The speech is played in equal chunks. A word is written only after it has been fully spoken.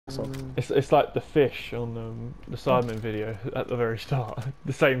It's like the fish on the Simon video at the very start.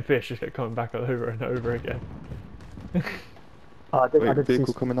 The same fish just kept coming back over and over again. I Wait, did vehicle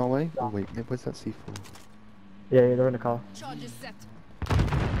see... coming our way? Oh wait, where's that C4? Yeah, they're in the car. Charges set.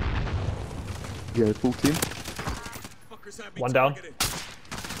 Yeah, full team. One down.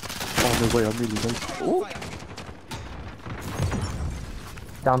 Oh no way, I'm really low. Oh!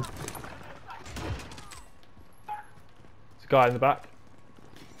 Down. There's a guy in the back.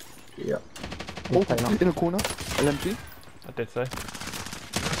 Yeah. Oh, in a corner. LMG. I did say.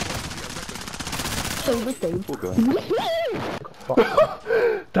 Poor guy.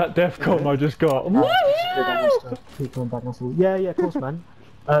 That DEFCON I just got. Yeah, of course, man.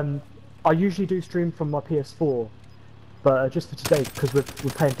 I usually do stream from my PS4, but just for today, because we're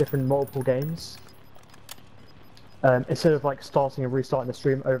playing different multiple games, instead of like starting and restarting the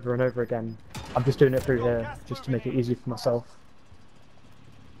stream over and over again, I'm just doing it through here, just to make it easy for myself.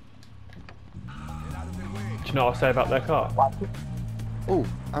 Do you know what I say about their car? Oh,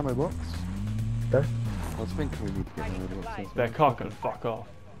 ammo box. Go. I was thinking we need to get ammo boxes. Their car can fuck off.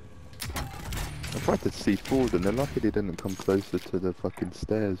 I tried to see forward and they're lucky they didn't come closer to the fucking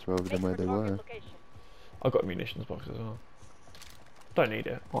stairs rather than where they were. I've got a munitions box as well. Don't need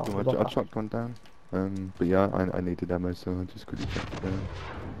it. So I chucked one down. But yeah, I needed ammo, so I just quickly chucked it down.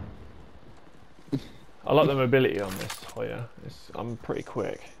 I like the mobility on this. Oh yeah, I'm pretty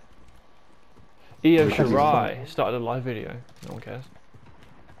quick. Io Shirai started a live video. No one cares.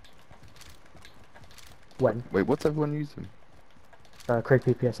 When? Wait, what's everyone using? Craig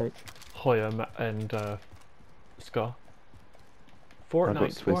PPSH. Hoya and Scar.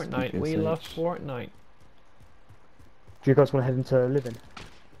 Fortnite, we love Fortnite. Do you guys want to head into living?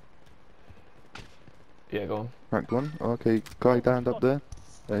 Yeah, go on. Cracked one. Oh, okay, guy downed up there.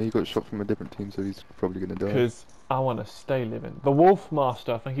 He got shot from a different team, so he's probably gonna die. Because I want to stay living. The Wolf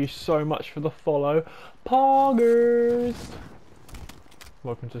Master, thank you so much for the follow. Poggers!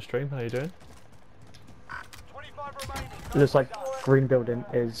 Welcome to the stream, how you doing? It looks like green building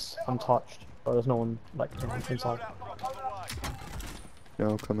is untouched, but there's no one like inside. Yeah,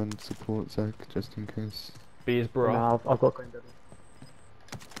 I'll come and support Zach just in case. B is bro. No, I've got green building.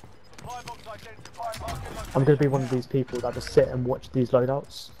 I'm gonna be one of these people that just sit and watch these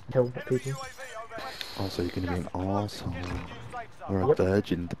loadouts and kill people. Oh, so you're gonna be an arsehole or a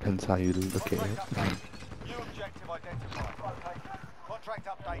virgin, depends how you look at it.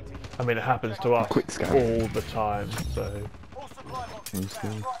 I mean, it happens to us Quick scan. all the time, so...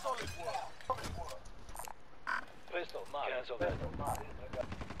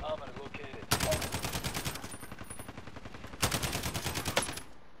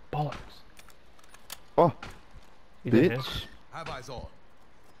 Bollocks. Oh, He's in here. bitch. Have eyes on.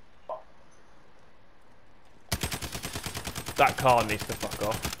 That car needs to fuck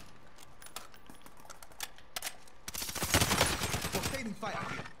off. Sustaining fire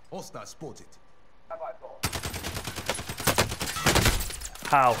here. Hostile spotted.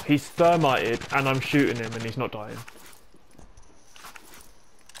 How? He's thermited and I'm shooting him and he's not dying.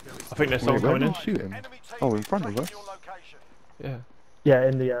 I think there's someone Wait, where coming in. did you shoot him? Oh, in front of us? Yeah. Yeah,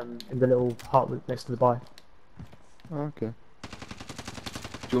 in the little hut next to the buy. Oh, okay.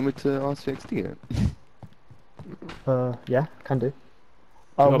 Do you want me to RCXD it? Yeah, can do.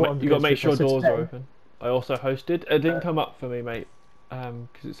 You gotta make sure doors are open. I also hosted. It didn't come up for me, mate,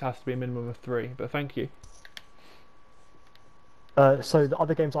 because it has to be a minimum of 3. But thank you. So the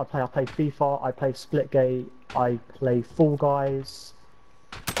other games I play FIFA, I play Splitgate, I play Fall Guys.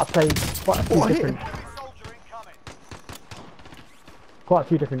 I play quite a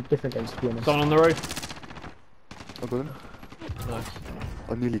few different games, to be honest. Someone on the roof. I got him. Nice.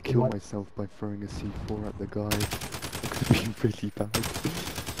 I nearly killed myself by throwing a C4 at the guy. It could have been really bad.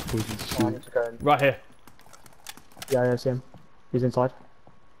 Holy shit. Right here. Yeah, I see him. He's inside.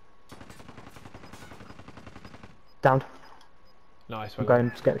 Downed. Nice. I'm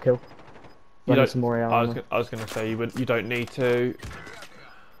going to get the kill. You don't, some more AR I ammo. was going to say you don't need to.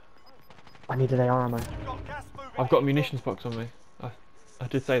 I needed AR ammo. I've got a munitions box on me. I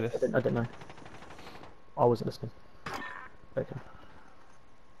did say this. I didn't know. I wasn't listening. Okay.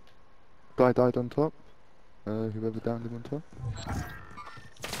 Guy died on top. Whoever downed him on top.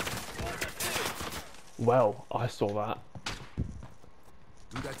 Well, I saw that.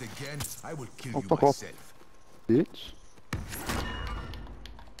 Do that again, I will kill Oh, you fuck off. myself. Bitch.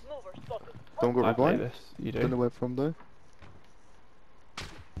 Don't got I play revived. this. You Don't know do. where from though.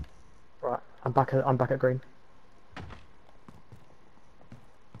 Right, I'm back at green.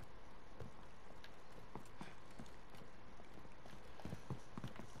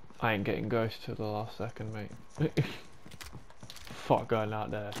 I ain't getting ghost till the last second, mate. fuck going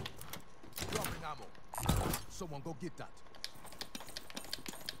out there. Dropping ammo. Someone go get that.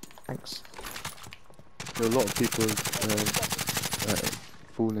 Thanks. There are a lot of people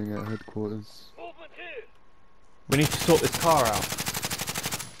falling at headquarters. We need to sort this car out.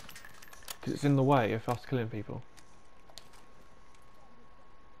 Because it's in the way of us killing people.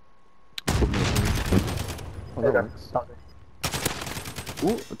 Oh, that works.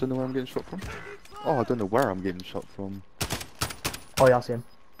 Oh, I don't know where I'm getting shot from. Oh, I don't know where I'm getting shot from. Oh yeah, I see him.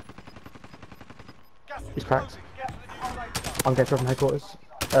 He's cracked. I'm getting from headquarters.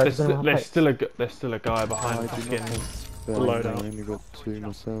 There's still a guy behind I do fucking not have spare, loadout. I only got 2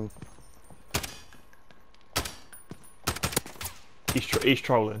 myself. He's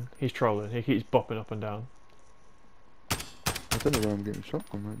trolling. He's trolling. He keeps bopping up and down. I don't know where I'm getting shot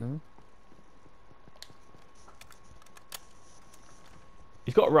from right now.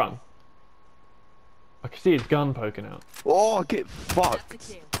 He's got to run. I can see his gun poking out. Oh, get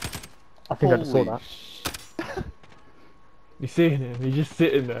fucked! I think I just saw that. You seeing him? He's just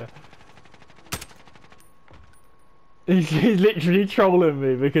sitting there. He's literally trolling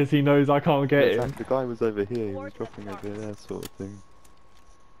me because he knows I can't get him. The guy was over here, he was dropping over there sort of thing.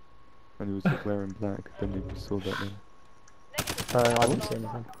 And he was just wearing black, then we saw that then. I didn't see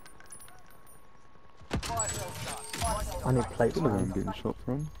anything. I need I plates, don't know where I'm man. getting shot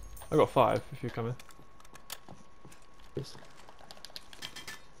from. I got 5 if you're coming. Please.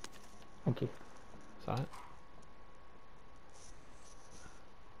 Thank you. Is that it?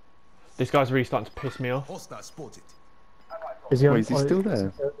 This guy's really starting to piss me off. Hostile spotted. Is he, Wait, is he still there?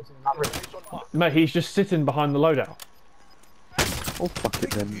 Is he in that room? Mate, he's just sitting behind the loadout. Oh fuck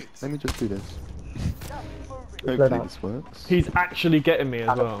it then, let me just do this. Hopefully Loadout. this works. He's actually getting me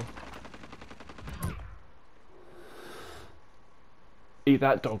as well. Eat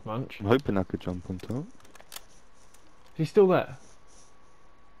that, dog munch. I'm hoping I could jump on top. He's still there.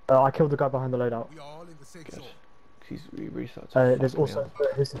 I killed the guy behind the loadout. We are all in the safe Good. zone. He's restarted. There's also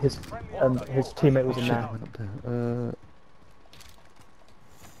his teammate was in Shit, I there. went up there.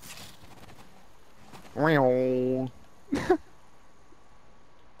 Meow.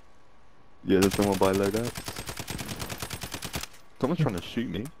 Yeah, there's someone by loadouts. Someone's trying to shoot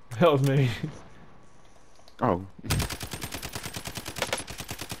me. That was me. Oh.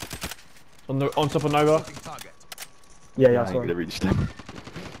 On top of Nova. Shooting target. Yeah, I I saw ain't gonna him. reach them.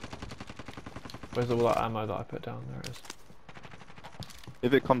 Where's all that ammo that I put down? There it is.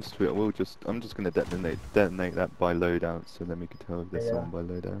 If it comes to it, I'm just gonna detonate that by loadouts, so then we can tell if there's Yeah. someone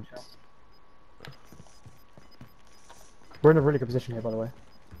by loadouts. We're in a really good position here, by the way.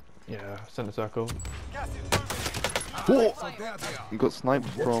 Yeah, centre circle. What? So there they are. You got sniped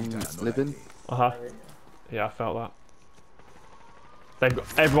from living. Yeah, I felt that.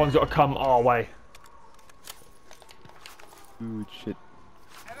 Everyone's got to come our way. Ooh, shit.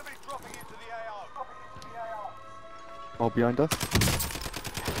 Oh, behind us.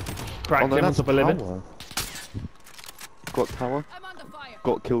 Cracked Oh no, him on that's top of living. tower. Got tower. I'm under fire.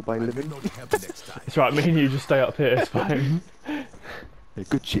 Got killed by living. Not help next time. It's right, me and you just stay up here, it's fine. Yeah,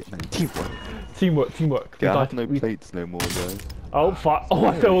 good shit, man. Teamwork. Teamwork, teamwork. Yeah, I have died- no we- plates no more though. Oh, fuck. Oh,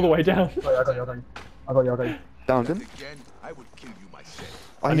 I fell all the way down. Oh, yeah, I got you, I got you. I got you, I got you. Downed him. Again, I will kill you myself.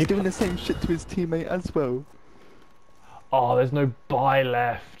 Oh, I he's need- doing the same shit to his teammate as well. Oh, there's no buy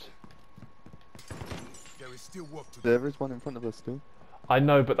left. There is still work to do. There is one in front of us still. I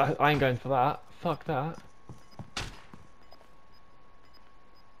know, but I ain't going for that. Fuck that.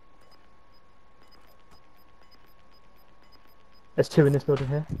 There's 2 in this building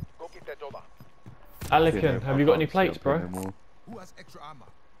here. Alican, Yeah, have I you got any can't see plates, up there bro? no more. Who has extra armor?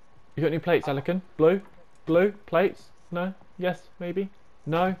 You got any plates, Alican? Blue? Blue? Plates? No? Yes? Maybe?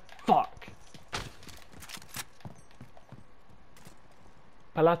 No? Fuck!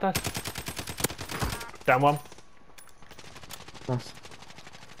 Palatas? Down one. Nice.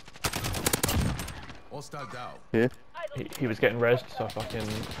 Hostile down. Here. He was getting rezzed, so I fucking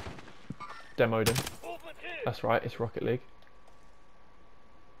demoed him. That's right, it's Rocket League.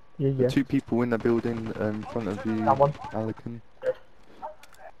 Yeah, yeah. 2 people in the building in front of you, That one. Alican.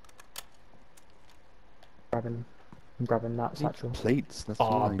 I'm grabbing that satchel. Plates. That's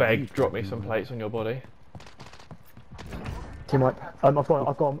all Oh, I beg, need drop me right some now. plates on your body. Team wipe. I've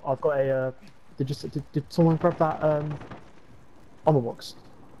got a. Did someone grab that armor box?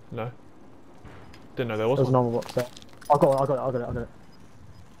 No. Didn't know there was There was an one. armor box there. I got it.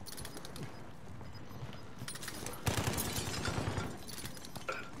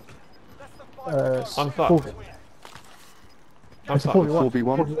 I'm fucked. It's a fucked.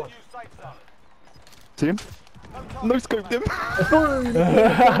 4v1. See him? No scoped him.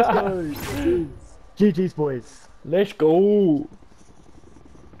 GG's boys. Let's go!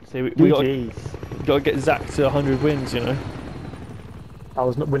 See, we GG. got to get Zach to 100 wins, you know. I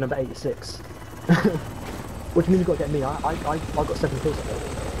was win number 86. What do you mean you got to get me? I got 7 kills.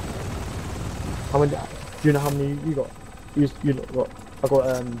 How many? Do you know how many you got? You got? I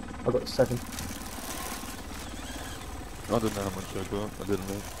got 7. I don't know how much I got. I didn't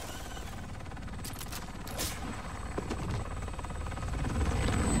know.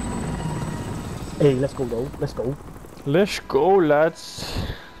 Hey, let's go though. Let's go. Let's go, lads.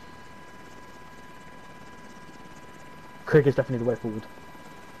 Craig is definitely the way forward.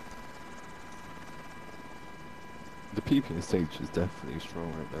 The peeping stage is definitely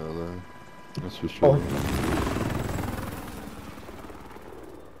strong right now, though. That's for sure.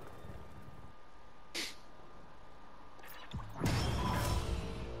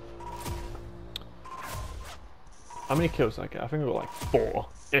 How many kills did I get? I think I got like 4,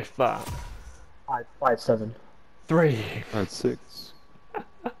 if that. I had 7. 3. I had 6.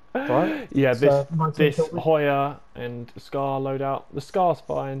 Right? Yeah, So, this 19 kills. Hoya and Scar loadout. The Scar's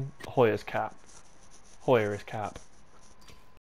fine. Hoya's cap. Hoya is cap.